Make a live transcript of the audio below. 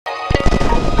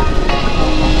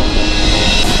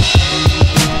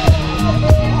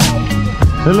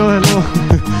Hello hello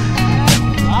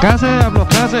कहाँ से आप लोग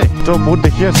कहाँ से तो बहुत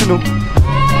देखिए अच्छे लोग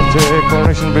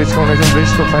कोरोनेशन ब्रिज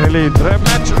तो फाइनली रैप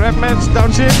मैच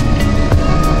टाउनशिप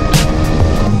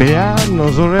बेया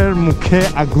नजरेर मुखे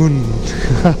आगुन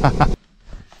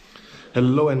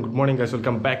hello and good morning guys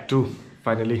welcome back to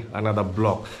finally another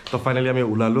blog तो फाइनली आम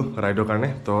ओलालो राइडर कारण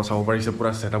तो चाब पारिसे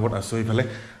पूरा सेटअपत आसो इफाले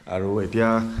और एतिया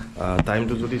टाइम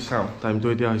तो जो चाम टाइम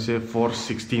तो एतिया होइसे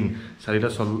 4:16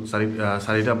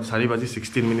 4 बाजी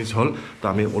 16 मिनिट्स हल तो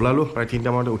आम ओलालो प्राय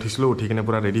 3टा मानते उठिसिलो उठी किने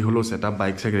पूरा रेडी हलो सेटअप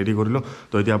बाइक साइक रेडी करिलो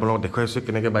तो एतिया आपनक देखुवाइ आछो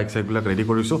केनेके बाइक साइक बिलाक रेडी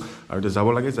करिसो और एतिया जाब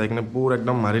लागे जाय किने पूरा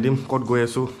एकदम मारि दिम कत गय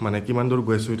आछो माने किमान दूर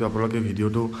गय आछो एतो आपनके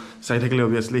भिडिओটো चाइ থাকিলে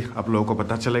obviously आप लोगों को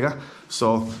पता चलेगा so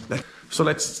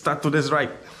let's start today's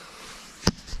ride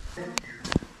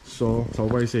so चाब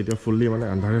पारिसे एतिया फुल्ली माने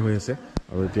आंधारे হৈ আছে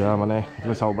और एतिया माने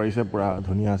एफाले चाब पारिसे पूरा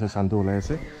धुनिया আছে शांति ওলাই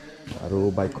আছে और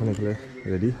बाइकखन एफाले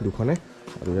रेडी दुखने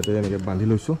और इते एनेके बांधि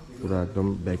लैसो पूरा एकदम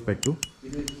बैकपैकটো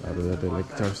और इते लाइक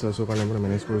चार्ज चार्जर কাৰণে মই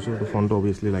মেনেज কৰিছো তো ফোনটো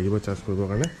obviously লাগিব চাৰ্জ কৰিবৰ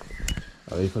কাৰণে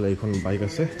और এইফালে এইখন বাইক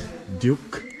আছে ड्यूक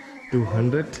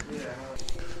 200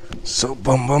 सो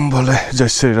बम बम बोले जय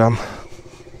श्री राम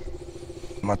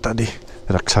माता दी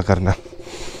रक्षा करना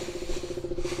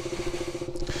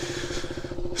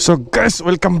So guys,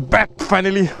 welcome back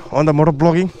finally on the motor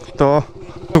vlogging.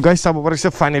 So guys,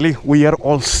 finally we are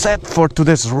all set for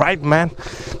today's ride, man.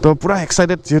 So pura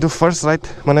excited to first ride.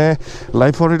 Mane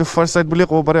live for the first ride boli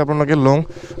kobo pare apnalake long.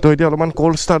 To etia oloman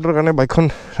cold starter karone bike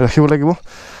khon rakhibo lagibo.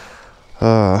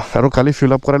 Aru kali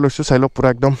fill up korai loisu sailok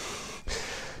pura ekdom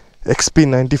XP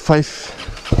 95.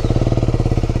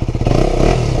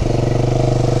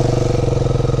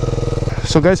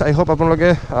 So guys, I hope আপোনালোকে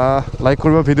like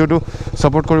কৰিব ভিডিওটো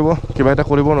support কৰিব কিবা এটা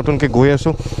কৰিব নতুনকে গৈ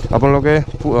আছো আপোনালোকে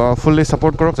ফুললি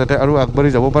সাপোৰ্ট কৰক যাতে আৰু আগবাঢ়ি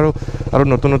যাব পাৰো আৰু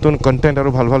নতুন নতুন কন্টেন্ট আৰু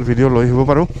ভাল ভাল ভিডিও লৈ আহিব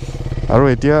পাৰো আৰু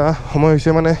এতিয়া সময় হৈছে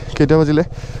মানে কেইটা বাজিলে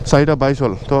 4:22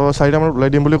 হল তো 4টা মান ওলাই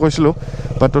দিম বুলি কৈছিলো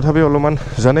বাট তথাপি অলমান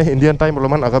জানে ইন্ডিয়ান টাইম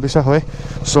অলমান আগা পিছা হয়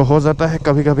সো हो जाता है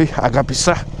कभी कभी আগা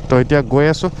পিছা তো এতিয়া গৈ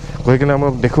আছো গৈ কিনে মই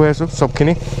দেখুৱাই আছো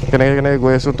সবখিনি কেনেকৈ কেনেকৈ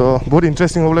গৈ আছো তো বহুত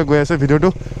ইন্টাৰেষ্টিং হ'বলৈ গৈ আছে ভিডিওটো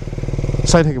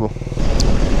চাই থাকিব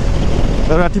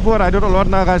ৰাতিপুৱা ৰাইডত অলপ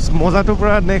না গাইছ মজাটো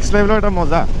পুৰা নেক্সট লেভেলৰ এটা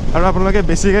মজা আৰু আপোনালোকে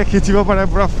বেছিকৈ খিচিব পাৰে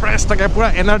পুৰা ফ্ৰেছ থাকে পুৰা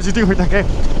এনাৰ্জেটিক হৈ থাকে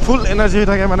ফুল এনাৰ্জি হৈ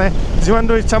থাকে মানে যিমান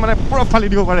দূৰ ইচ্ছা মানে পুৰা ফালি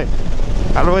দিব পাৰে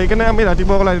আৰু এইকাৰণে আমি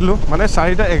ৰাতিপুৱা ওলাই দিলোঁ মানে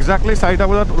 4টা এক্সাক্টলি 4টা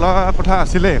বজাত ওলোৱা কথা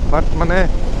আছিলে বাট মানে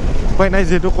উপায় নাই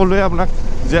যিহেতু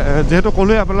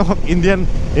ক'লোৱে আপোনালোকক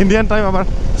ইণ্ডিয়ান টাইম আমাৰ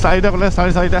 4টা ক'লে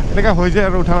 4:30 এনেকৈ হৈ যায়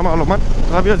আৰু উঠা আমাৰ অলপমান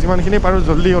তথাপিও যিমানখিনি পাৰোঁ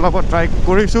জল্দি ওলাব ট্ৰাই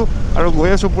কৰিছোঁ আৰু গৈ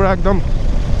আছোঁ পুৰা একদম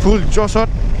ফুল জছত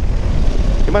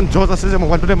ইমান জজ আছে যে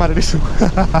মোবাইলটোতে মাৰি দিছোঁ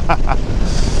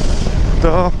তো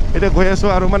এতিয়া গৈ আছোঁ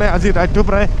আৰু মানে আজি ৰাইডটো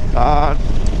প্ৰায়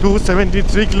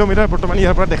 273 কিলোমিটাৰ বৰ্তমান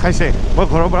ইয়াৰ পৰা দেখাইছে মই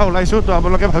ঘৰৰ পৰা ওলাইছোঁ তো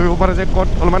আপোনালোকে ভাবিব পাৰে যে ক'ত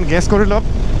অলপমান গেছ কৰি লওক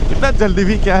इतना जल्दी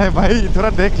भी क्या है भाई थोड़ा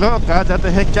देख लो कहाँ जाते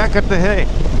हैं क्या करते हैं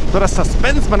थोड़ा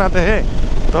सस्पेंस बनाते हैं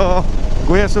तो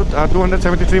गई आसो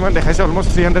 273 मान देखाइছে অলমোস্ট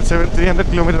 300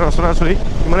 কিলোমিটাৰ ওচৰা-ওচৰি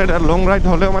মানে এটা লং ৰাইড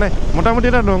হ'লেও মানে মোটামুটি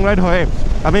এটা লং ৰাইড হয়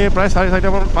আমি প্ৰায় 4:30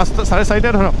 মান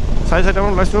 4:30 ধৰক 4:30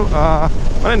 মান ওলাইছোঁ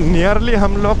মানে नियरली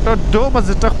हम लोग तो 2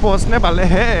 बजे तक पहुंचने वाले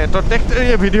हैं तो देखते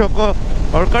रहिए वीडियो को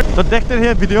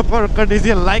और कर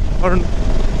दीजिए लाइक और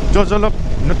जो लोग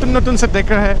नतुन से देख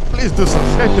रहे हैं please do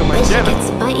subscribe to my channel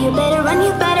but you better run,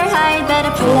 you better hide,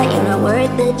 better prove that you're not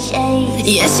worth the chase.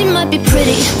 Yeah, she might be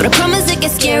pretty, but I promise it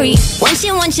gets scary when she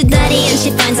wants your daddy and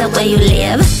she finds out where you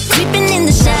live. Creeping in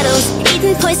the shadows,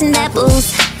 eating poisoned apples.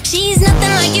 She's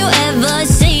nothing like you ever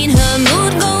seen. Her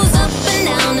mood goes up and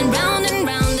down and round and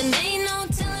round and they know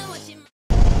telling what she.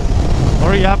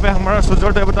 और यहाँ पे हमारा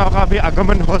सूर्य देवता का भी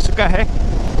आगमन हो चुका है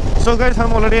सो गाइस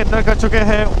हम ऑलरेडी एंटर कर चुके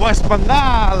हैं वेस्ट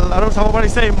बंगाल और सब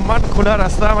पारिसे इमान खुला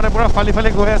रास्ता माने पूरा फाली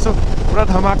गए आसो पूरा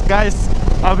धमाक गाइस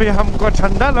अभी हमको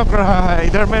ठंडा लग रहा है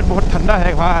इधर में बहुत ठंडा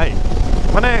है भाई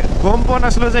माने गम पा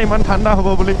नासिलो जे इमान ठंडा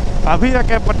होबो बोली अभी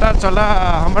आके पता चला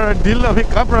हमारा दिल अभी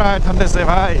कब रहा है ठंडे से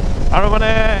भाई और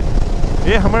माने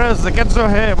ये हमारा जैकेट जो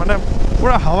है माने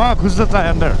पूरा हवा घुस जाता है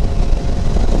अंदर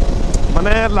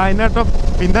माने लाइनर तो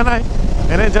पिंधा नहीं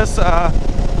एने जस्ट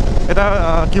এটা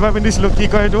কিবা পিন্ধিছিলোঁ কি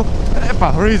কয় এইটো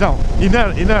পাহৰি যাওঁ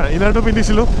ইনাৰটো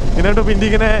পিন্ধিছিলোঁ ইনাৰটো পিন্ধি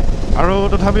কিনে আৰু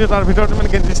তথাপিও তাৰ ভিতৰত মানে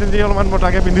গেঞ্জি চেঞ্জি অলপমান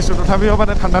মোটাকৈ পিন্ধিছোঁ তথাপিও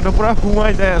মানে ঠাণ্ডাটো পূৰা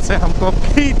সোমাই যাই আছে हमको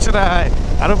खींच रहा है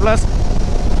আৰু প্লাছ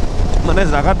মানে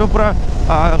জাগাটো পুৰা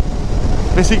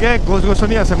বেছিকৈ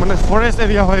গছ-গছনি আছে মানে ফৰেষ্ট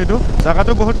এৰিয়া হয় এইটো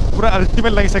জাগাটো বহুত পুৰা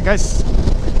আল্টিমেট লাগিছে গাইছ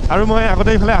আৰু মই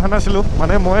আগতে ইফালে অহা নাছিলোঁ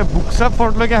মানে মই বুকছা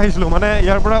ফৰ্টলৈকে আহিছিলোঁ মানে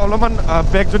ইয়াৰ পৰা অলপমান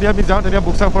বেক যদি আমি যাওঁ তেতিয়া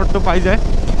বুকছা ফৰ্টটো পাই যায়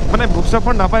মানে বুকছা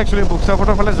ফৰ্ট নাপায় একচুৱেলি বুকছা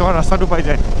ফৰ্টৰ ফালে যোৱাৰ ৰাস্তাটো পাই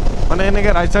যায় মানে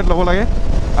এনেকৈ ৰাইট চাইড ল'ব লাগে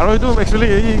আৰু এইটো একচুৱেলি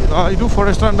এইটো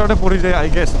ফৰেষ্টৰ আণ্ডাৰতে পৰি যায় আই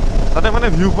গেছ তাতে মানে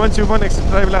ভিউ পইণ্ট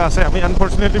এক্সেট্ৰা এইবিলাক আছে আমি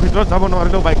আনফৰ্চুনেটলি ভিতৰত যাব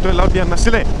নোৱাৰিলোঁ বাইকটো এলাউ দিয়া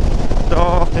নাছিলে तो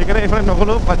সেইকাৰণে এইফালে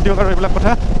নগ'লোঁ বাদ দিয়ক আৰু এইবিলাক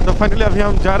কথা तो फाइनली अभी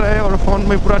हम जा रहे हैं और फ़ोन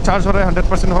में पूरा चार्ज हो रहा है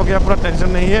 100% हो गया पूरा टेंशन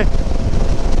नहीं है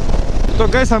तो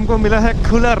गैस हमको मिला है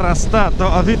खुला रास्ता तो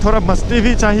अभी थोड़ा मस्ती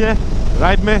भी चाहिए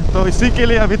राइड में तो इसी के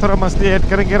लिए अभी थोड़ा मस्ती ऐड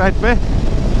करेंगे राइड पे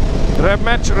rap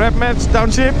match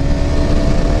township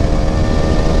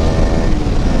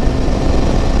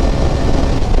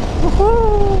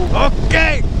okay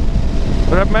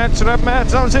rap match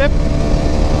township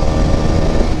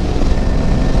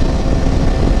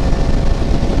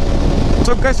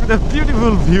So guys, with a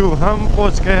beautiful view, हम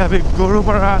पहुंच गए अभी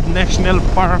Gorumara national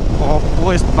park of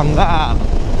waste Bengal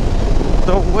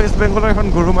तो वेस्ट बेंगলৰ এখন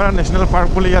গোৰুমাৰা নেশনেল পাৰ্ক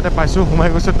বুলি ইয়াতে পাইছোঁ সোমাই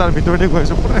গৈছোঁ তাৰ ভিতৰতে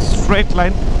গৈছোঁ পুৰা ষ্ট্ৰেইট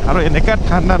লাইন আৰু এনেকা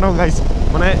ঠাণ্ডা ন গাইছ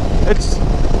মানে it's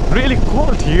really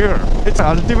cold here it's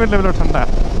ultimate লেভেলৰ ঠাণ্ডা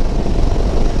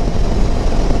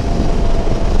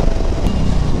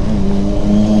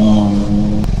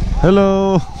हेलो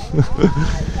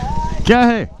क्या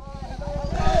है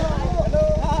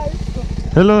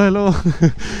हेलो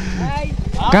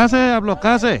कहाँ से है आप लोग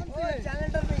कहाँ से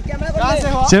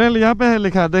चैनल यहाँ पे है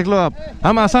लिखा देख लो आप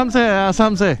हम आसाम से हैं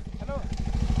आसाम से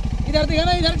इधर दिखा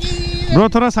ना इधर की ब्रो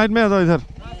थोड़ा साइड में आ जाओ इधर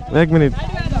 1 मिनट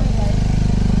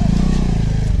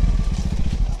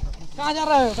कहाँ जा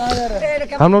रहे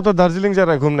हो हम लोग तो दार्जिलिंग जा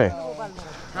रहे हैं घूमने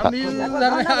हम भी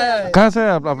उधर में आए हैं कहाँ से है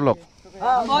आप लोग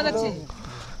बहुत अच्छे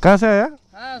कहाँ से आया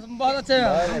बहुत अच्छे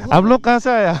आप लोग कहाँ से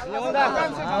आया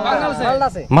मालदा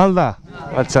से मालदा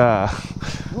अच्छा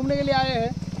घूमने के लिए आए हैं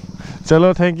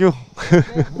चलो थैंक यू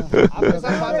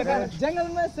जंगल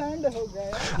में सैंड हो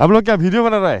गए आप लोग क्या वीडियो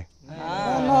बना रहा है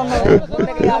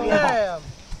घूमने के लिए आ गए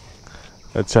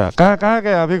अच्छा कहाँ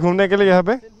गए अभी घूमने के लिए यहाँ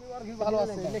पे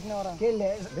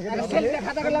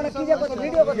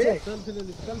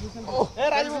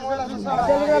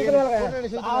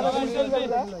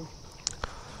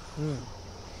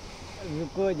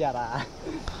रुको जरा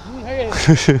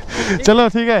चलो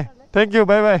ठीक है थैंक यू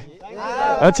बाय बाय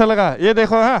अच्छा लगा ये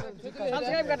देखो हाँ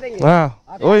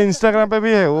हाँ वो इंस्टाग्राम पे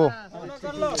भी है वो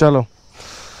चलो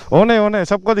ओने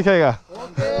सबको दिखाएगा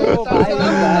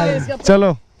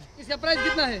चलो इसका प्राइस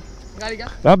कितना है गाड़ी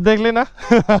का आप देख लेना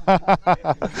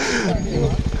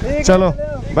चलो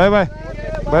bye bye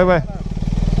bye bye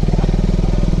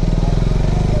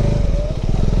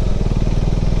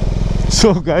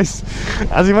so guys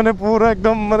आज माने पूरा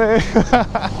एकदम माने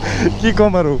কি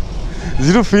কম আৰু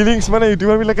যেটো ফিলিংস মানে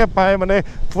ইউটিউবাৰ বিলাকে পায় মানে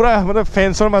পুৰা মানে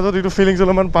ফ্যান্সৰ মাজত ইটো ফিলিংস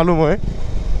অলমান পালো মই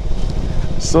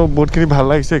সো বহুতখিনি ভাল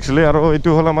লাগিছে একচুয়ালি আৰু এটো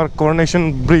হল আমাৰ করোনেশন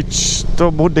ব্রিজ তো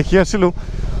বহুত দেখি আছিলো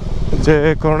যে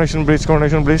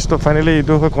করোনেশন ব্রিজ তো ফাইনালি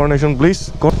এটো হয় করোনেশন ব্রিজ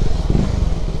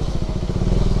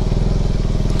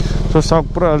সো সব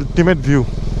পুরা ultimate view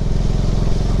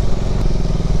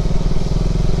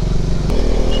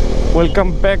welcome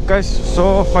back guys so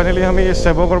finally हम ये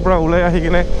सेवकर पर उलाई आहि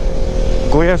किने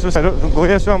गई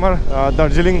आसो आमार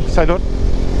दार्जिलिंग साइडत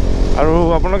আৰু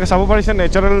আপোনালোকে চাব পাৰিছে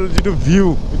নেচাৰেল যেটো ভিউ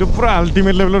এটো পুৰা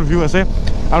আল্টিমেট লেভেলৰ ভিউ আছে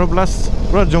আৰু প্লাস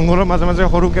পুৰা জংগলৰ মাজে মাজে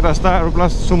সৰুকে ৰাস্তা আৰু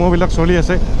প্লাস সুমো বিলাক চলি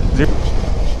আছে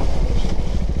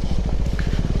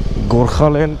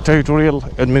गोरखालैंड टेरिटोरियल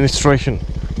एडमिनिस्ट्रेशन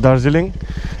दार्जिलिंग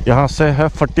यहाँ से है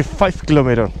 45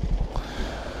 kilometre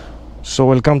So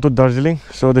welcome to Darjeeling.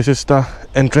 So this is the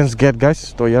entrance gate guys.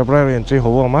 तो यार पर एंट्री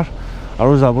होबो आमार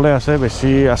आरो जाबले आसे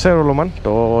बेसी आसे रोलमान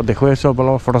तो देखो एसो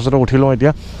आपन फोटो फोटो उठिलो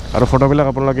एतिया आरो फोटो बिला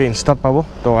आपन लगे इंस्टात पाबो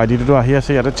तो आईडी तो आही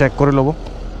आसे यारे चेक কৰি লবো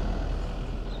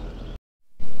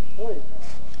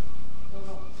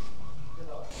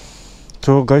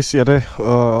तो गाइस यारे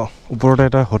ऊपर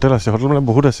एक होटल আছে होटल में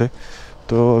बहुत আছে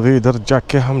तो अभी इधर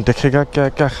जाके हम देखेगा क्या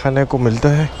क्या खाने को मिलता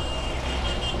है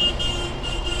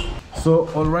So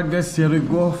alright guys, here we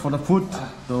go for the food.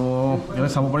 तो यार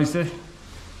सामो परिसे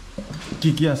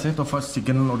की আছে तो फर्स्ट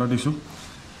चिकन ऑर्डर दिसु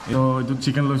तो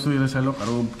चिकन लइसु यार साइलो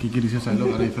आरो की दिसे साइलो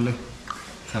आरो इफाले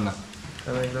खाना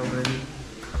एकदम रेडी